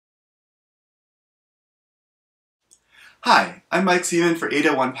Hi, I'm Mike Seaman for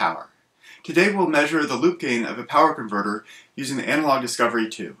 801 Power. Today we'll measure the loop gain of a power converter using the Analog Discovery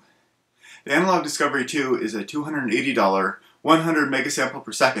 2. The Analog Discovery 2 is a $280, 100 megasample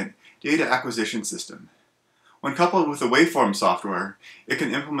per second data acquisition system. When coupled with the waveform software, it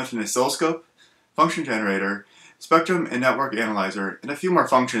can implement an oscilloscope, function generator, spectrum and network analyzer, and a few more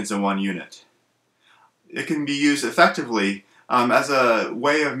functions in one unit. It can be used effectively as a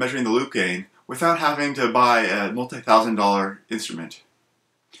way of measuring the loop gain without having to buy a multi-$1,000 instrument.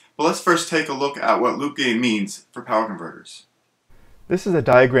 But let's first take a look at what loop gain means for power converters. This is a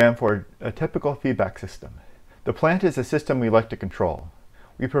diagram for a typical feedback system. The plant is a system we like to control.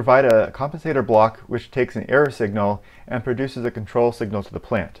 We provide a compensator block which takes an error signal and produces a control signal to the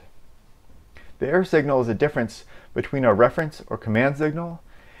plant. The error signal is a difference between a reference or command signal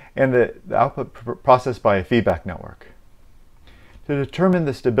and the output processed by a feedback network. To determine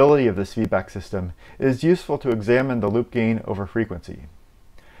the stability of this feedback system, it is useful to examine the loop gain over frequency.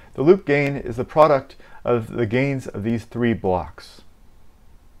 The loop gain is the product of the gains of these three blocks.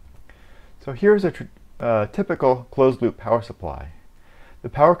 So here's a typical closed-loop power supply. The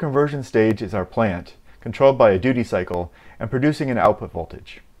power conversion stage is our plant, controlled by a duty cycle and producing an output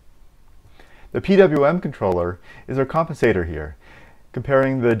voltage. The PWM controller is our compensator here,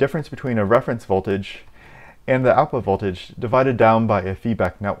 comparing the difference between a reference voltage and the output voltage divided down by a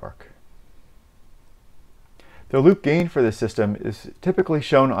feedback network. The loop gain for this system is typically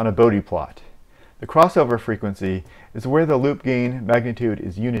shown on a Bode plot. The crossover frequency is where the loop gain magnitude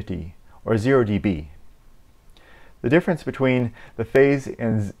is unity, or 0 dB. The difference between the phase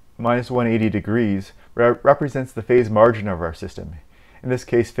and minus 180 degrees represents the phase margin of our system, in this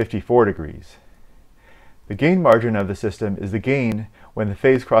case 54 degrees. The gain margin of the system is the gain when the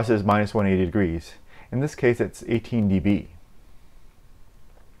phase crosses minus 180 degrees. In this case, it's 18 dB.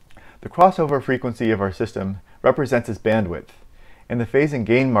 The crossover frequency of our system represents its bandwidth, and the phase and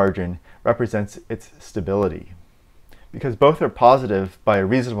gain margin represents its stability. Because both are positive by a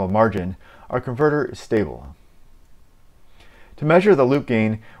reasonable margin, our converter is stable. To measure the loop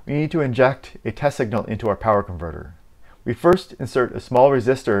gain, we need to inject a test signal into our power converter. We first insert a small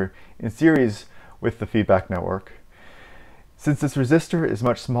resistor in series with the feedback network. Since this resistor is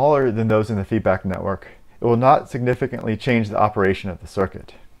much smaller than those in the feedback network, it will not significantly change the operation of the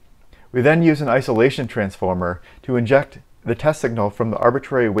circuit. We then use an isolation transformer to inject the test signal from the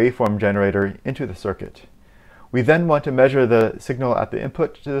arbitrary waveform generator into the circuit. We then want to measure the signal at the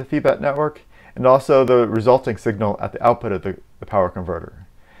input to the feedback network and also the resulting signal at the output of the power converter.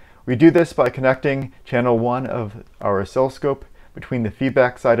 We do this by connecting channel 1 of our oscilloscope between the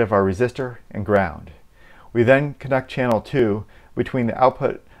feedback side of our resistor and ground. We then connect channel 2 between the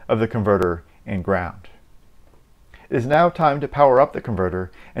output of the converter and ground. It is now time to power up the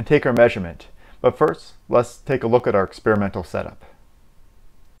converter and take our measurement, but first let's take a look at our experimental setup.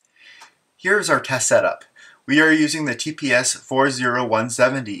 Here's our test setup. We are using the TPS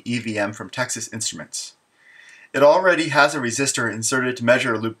 40170 EVM from Texas Instruments. It already has a resistor inserted to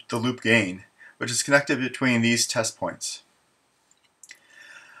measure the loop gain, which is connected between these test points.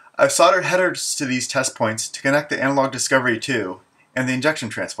 I've soldered headers to these test points to connect the Analog Discovery 2 and the injection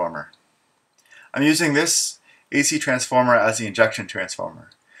transformer. I'm using this AC transformer as the injection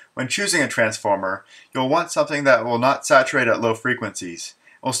transformer. When choosing a transformer, you'll want something that will not saturate at low frequencies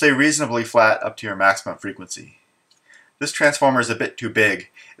and will stay reasonably flat up to your maximum frequency. This transformer is a bit too big.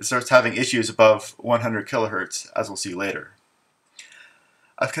 It starts having issues above 100 kHz, as we'll see later.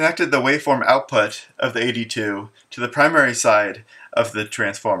 I've connected the waveform output of the AD2 to the primary side of the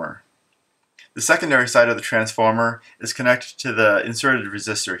transformer. The secondary side of the transformer is connected to the inserted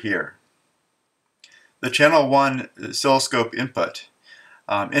resistor here. The channel 1 oscilloscope input,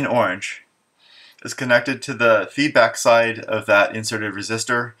 in orange, is connected to the feedback side of that inserted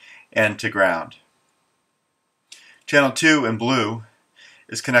resistor and to ground. Channel 2 in blue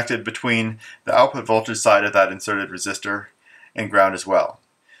is connected between the output voltage side of that inserted resistor and ground as well.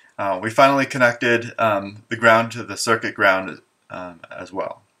 We finally connected the ground to the circuit ground as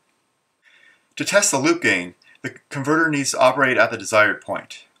well. To test the loop gain, the converter needs to operate at the desired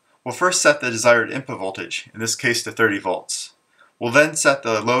point. We'll first set the desired input voltage, in this case to 30 volts. We'll then set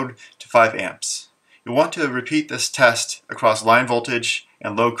the load to 5 amps. You'll want to repeat this test across line voltage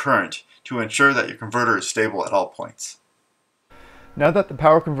and load current to ensure that your converter is stable at all points. Now that the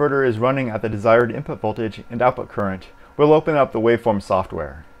power converter is running at the desired input voltage and output current, we'll open up the waveform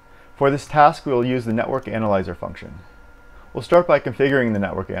software. For this task, we will use the network analyzer function. We'll start by configuring the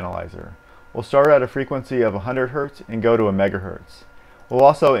network analyzer. We'll start at a frequency of 100 Hz and go to a megahertz. We'll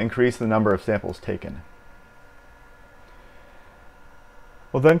also increase the number of samples taken.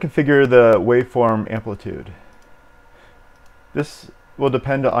 We'll then configure the waveform amplitude. This will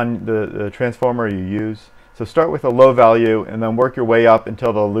depend on the transformer you use. So start with a low value and then work your way up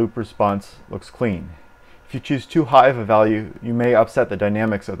until the loop response looks clean. If you choose too high of a value, you may upset the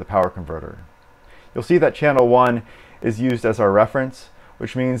dynamics of the power converter. You'll see that channel 1 is used as our reference,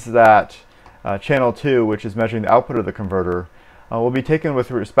 which means that channel 2, which is measuring the output of the converter, will be taken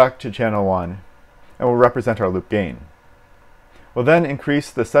with respect to channel 1 and will represent our loop gain. We'll then increase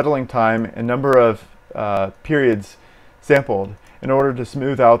the settling time and number of periods sampled in order to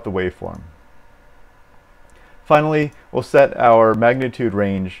smooth out the waveform. Finally, we'll set our magnitude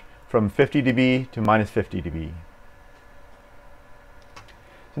range from 50 dB to minus 50 dB.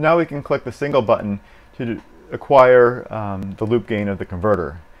 So now we can click the single button to acquire the loop gain of the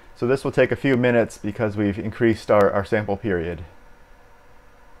converter. So this will take a few minutes because we've increased our sample period.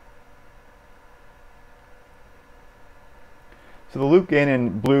 So the loop gain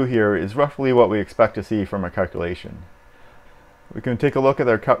in blue here is roughly what we expect to see from our calculation. We can take a look at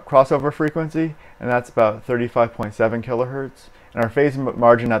our crossover frequency, and that's about 35.7 kilohertz, and our phase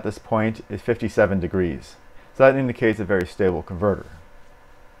margin at this point is 57 degrees. So that indicates a very stable converter.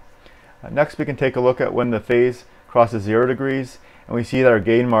 Next, we can take a look at when the phase crosses 0 degrees, and we see that our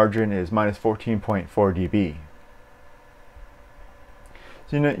gain margin is minus 14.4 dB.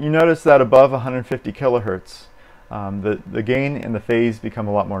 So you notice that above 150 kilohertz, the gain and the phase become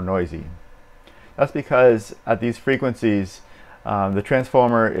a lot more noisy. That's because at these frequencies, the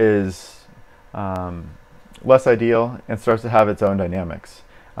transformer is less ideal and starts to have its own dynamics.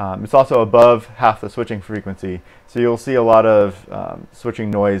 It's also above half the switching frequency, so you'll see a lot of switching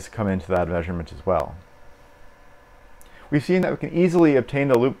noise come into that measurement as well. We've seen that we can easily obtain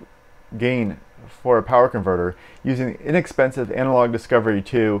the loop gain for a power converter using the inexpensive Analog Discovery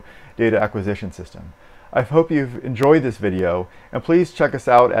 2 data acquisition system. I hope you've enjoyed this video, and please check us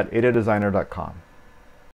out at adadesigner.com.